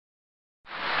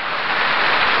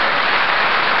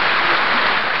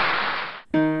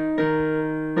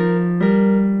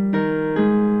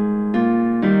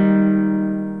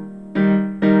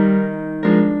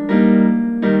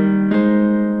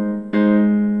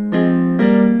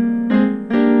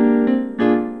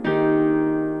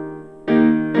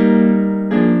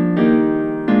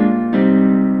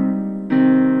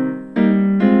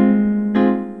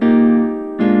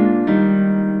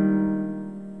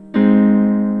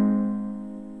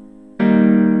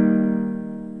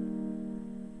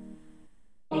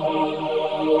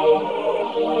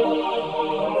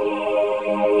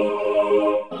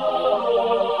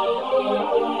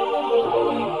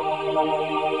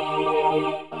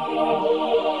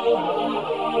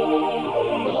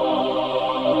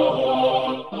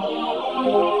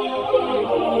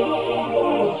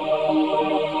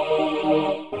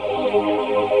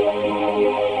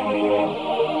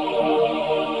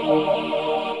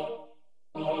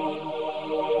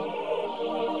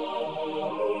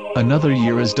Another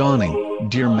year is dawning,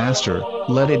 dear Master,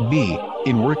 let it be,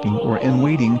 in working or in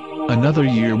waiting, another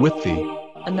year with thee.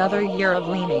 Another year of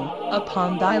leaning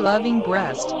upon thy loving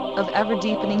breast, of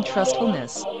ever-deepening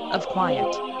trustfulness, of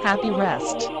quiet, happy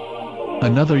rest.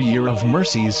 Another year of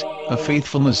mercies, of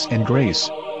faithfulness and grace.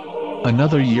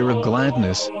 Another year of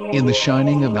gladness, in the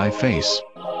shining of thy face.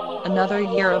 Another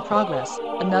year of progress,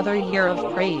 another year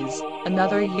of praise,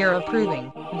 another year of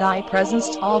proving thy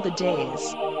presence all the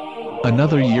days.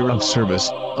 Another year of service,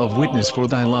 of witness for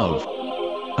thy love.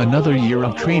 Another year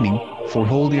of training, for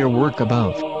holier work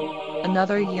above.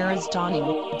 Another year is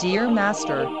dawning, dear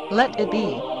Master, let it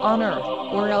be, on earth,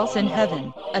 or else in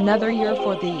heaven, another year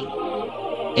for thee.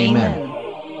 Amen.